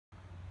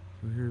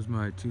So here's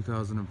my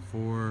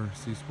 2004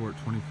 Seasport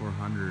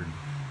 2400.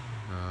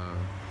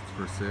 It's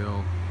for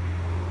sale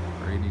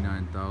for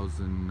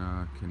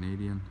 89,000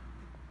 Canadian.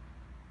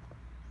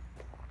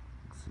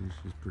 See,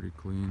 she's pretty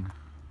clean.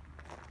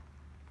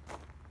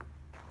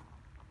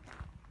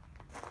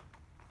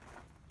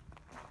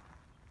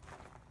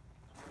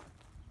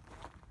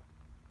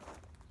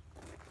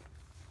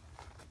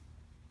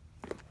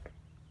 At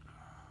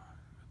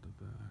the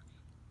back.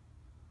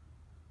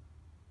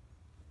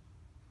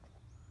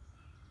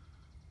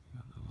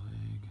 Got the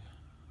leg.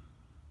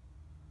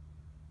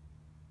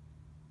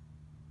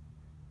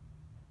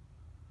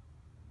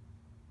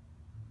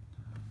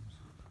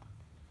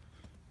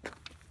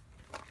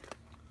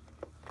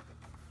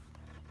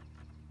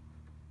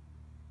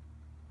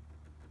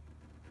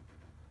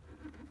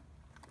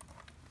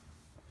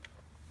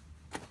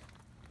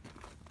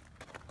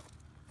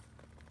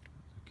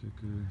 The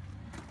kicker.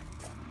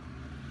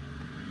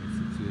 That's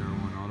the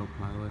TR1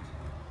 autopilot.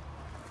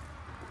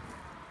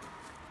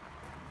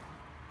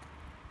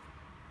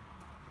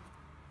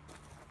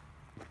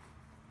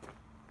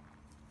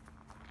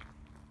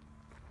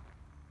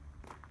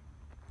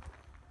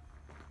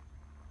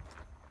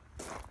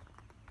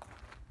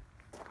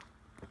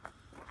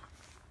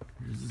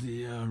 Here's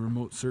the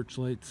remote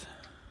searchlights.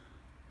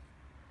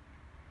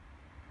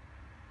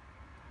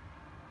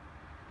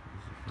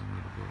 Here's the front of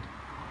the boat.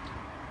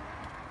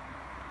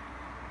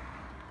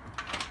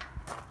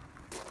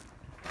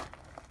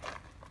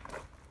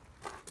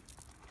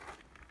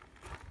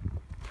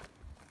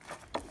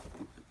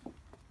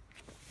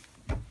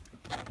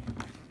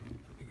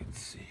 You can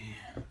see.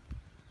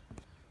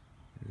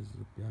 Here's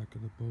the back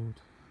of the boat.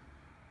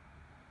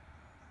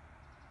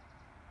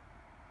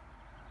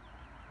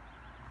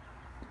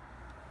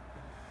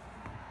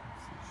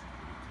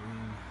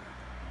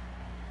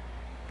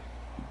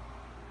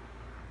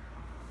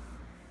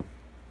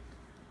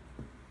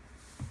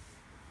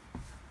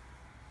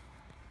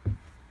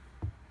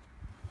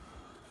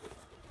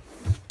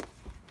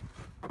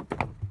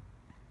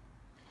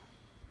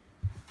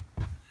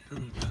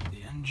 We've got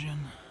the engine.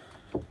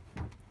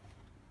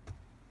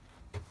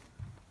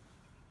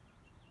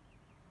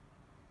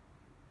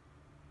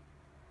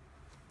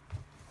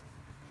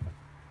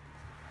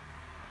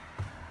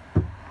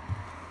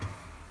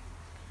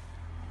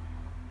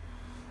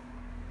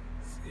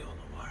 See all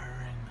the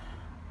wiring.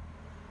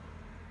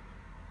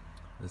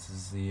 This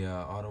is the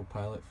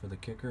autopilot for the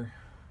kicker.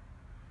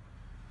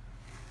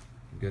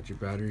 You got your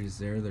batteries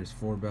there. There's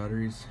 4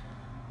 batteries.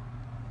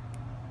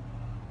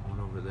 One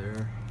over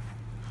there.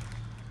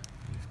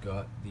 You've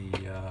got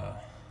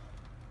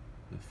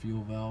the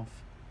fuel valve,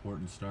 port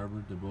and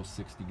starboard. They're both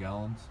 60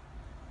 gallons.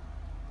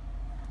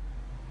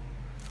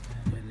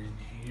 And then in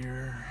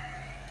here,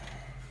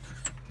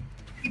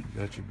 you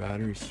got your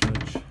battery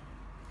switch,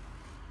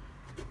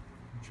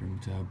 trim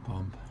tab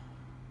pump.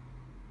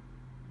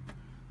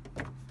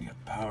 You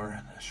got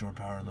power, the shore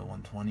power of the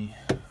 120.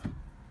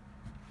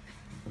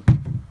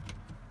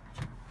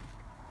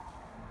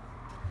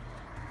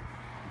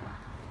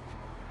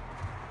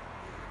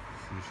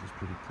 See, she's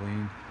pretty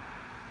clean.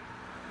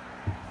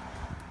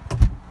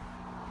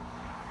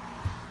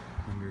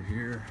 Under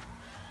here,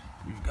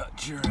 you've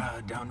got your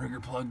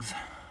downrigger plugs.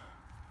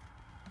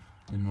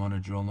 Didn't want to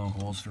drill no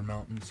holes for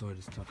mounting, so I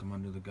just tuck them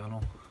under the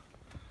gunnel.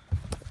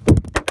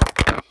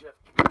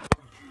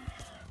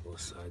 Both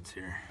sides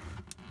here.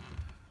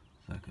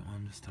 Second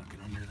one, just tuck it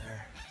under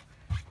there.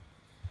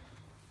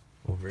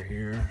 Over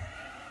here,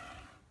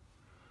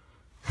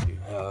 you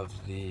have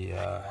the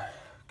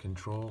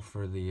control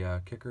for the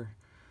kicker,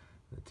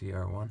 the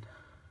TR1.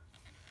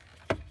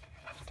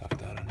 Tuck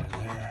that under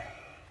there.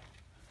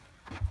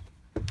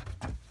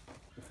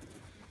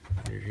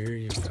 Under here,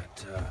 you've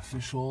got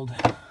fish hold.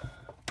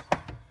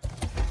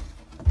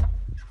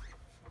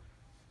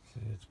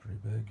 See, it's pretty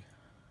big.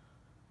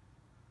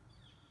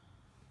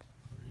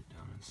 Right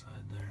down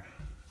inside there.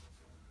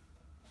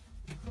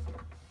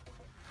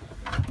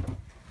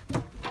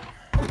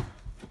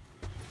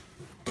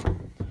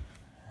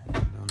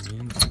 And on the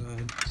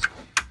inside,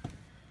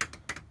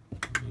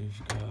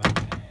 we've got,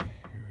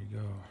 here we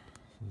go.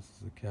 So this is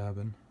the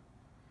cabin.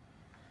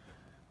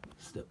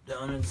 Step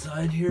down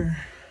inside here.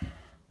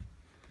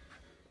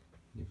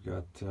 You've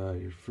got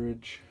your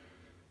fridge,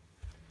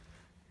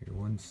 your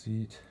one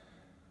seat.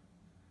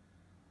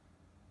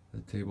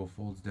 The table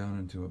folds down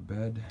into a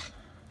bed.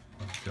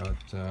 You've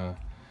got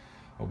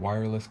a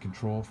wireless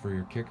control for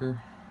your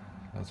kicker.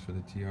 That's for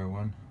the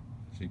TR1,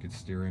 so you could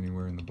steer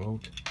anywhere in the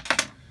boat.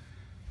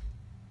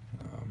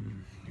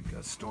 You've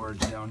got storage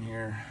down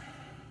here.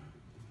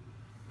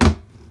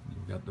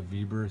 You've got the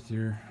V-berth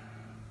here.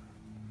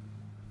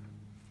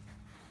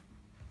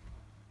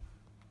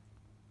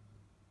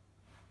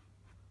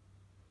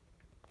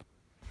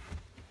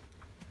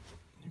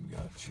 You've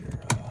got your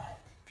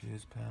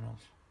fuse panels.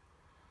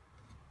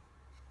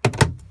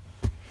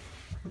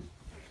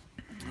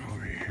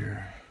 Over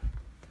here,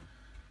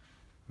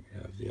 we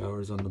have the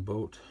hours on the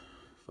boat,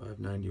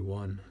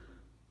 591.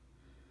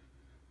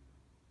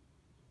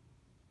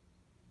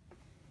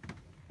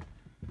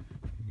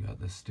 You got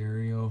the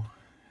stereo,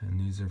 And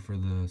these are for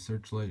the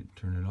searchlight.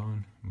 Turn it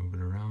on, move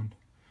it around.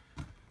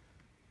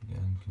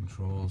 Again,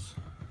 controls.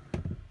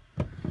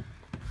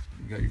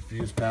 You got your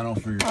fuse panel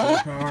for your shore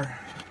power.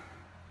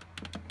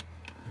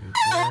 Right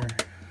there.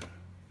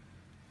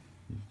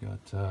 You've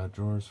got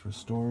drawers for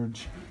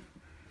storage.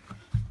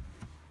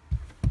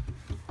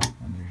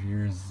 Under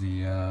here is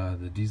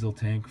the diesel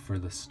tank for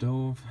the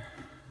stove.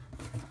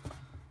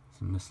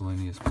 Some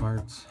miscellaneous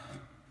parts.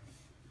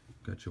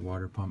 Got your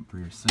water pump for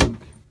your sink.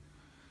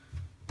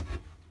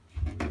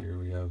 Here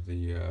we have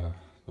the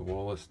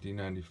Wallace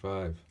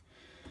D95.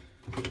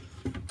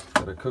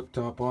 Got a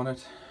cooktop on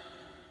it.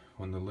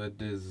 When the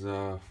lid is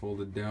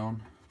folded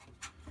down,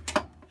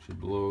 she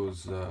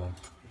blows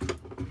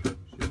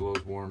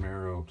warm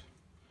air out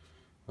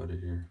of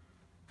here.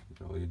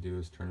 All you do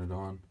is turn it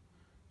on,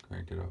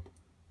 crank it up.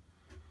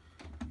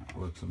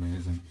 Looks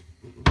amazing.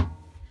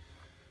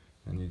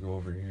 And you go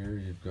over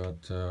here, you've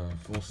got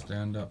full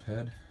stand-up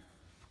head.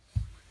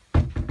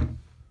 The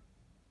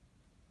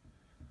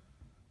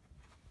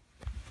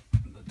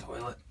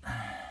toilet,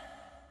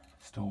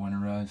 still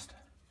winterized.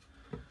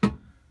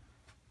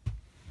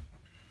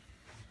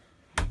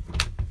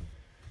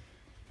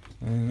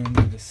 And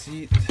under the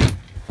seat,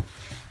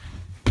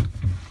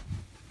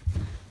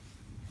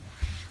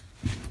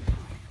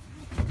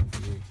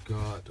 you've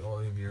got all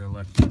of your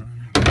electronics.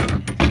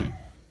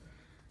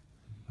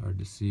 Hard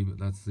to see, but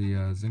that's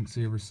the zinc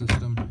saver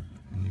system.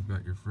 And you've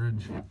got your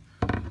fridge.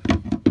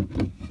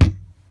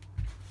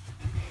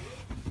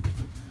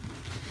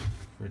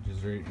 Fridge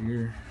is right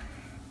here.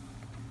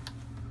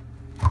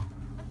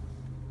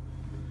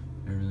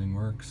 Everything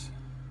works.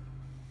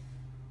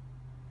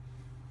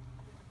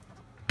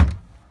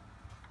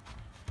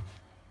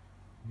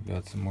 You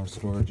got some more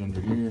storage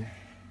under here.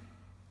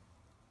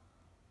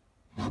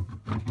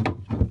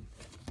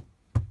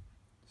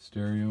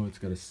 Stereo, it's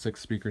got a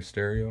 6-speaker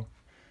stereo.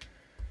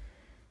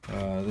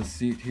 This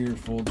seat here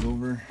folds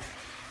over.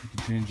 You can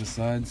change the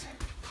sides.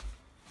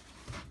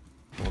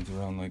 Folds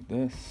around like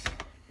this.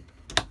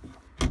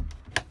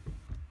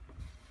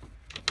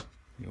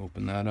 You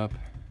open that up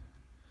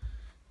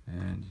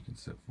and you can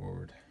sit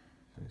forward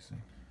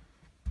facing.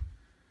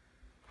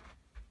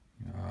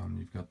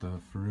 You've got the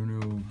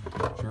Furuno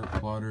chart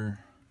plotter,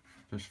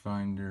 fish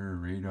finder,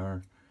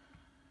 radar.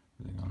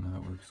 Everything on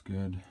that works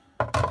good.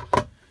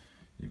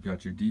 You've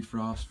got your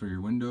defrost for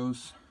your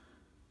windows.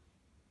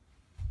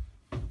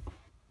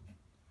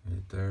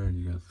 Right there,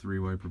 you got 3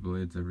 wiper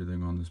blades.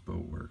 Everything on this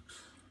boat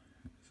works.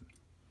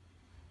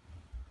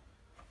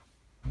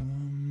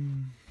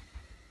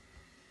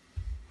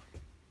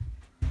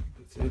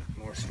 That's it.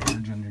 More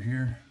storage under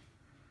here.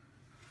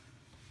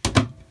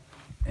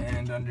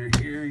 And under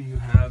here you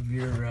have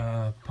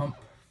your pump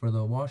for the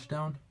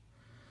washdown,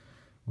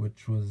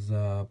 which was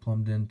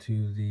plumbed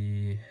into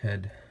the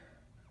head.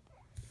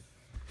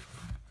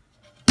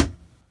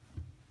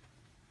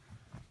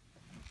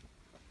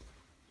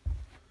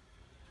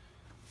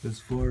 As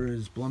far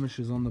as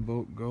blemishes on the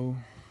boat go,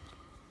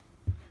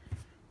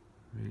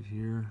 right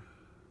here,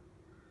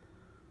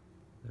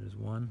 there's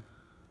one,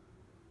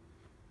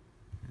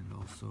 and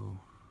also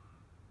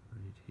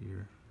right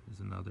here is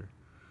another.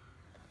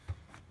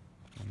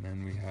 And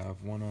then we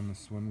have one on the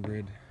swim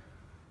grid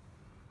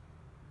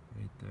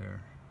right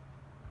there.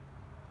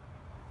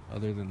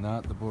 Other than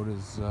that, the boat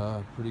is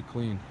pretty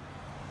clean,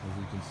 as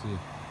you can see.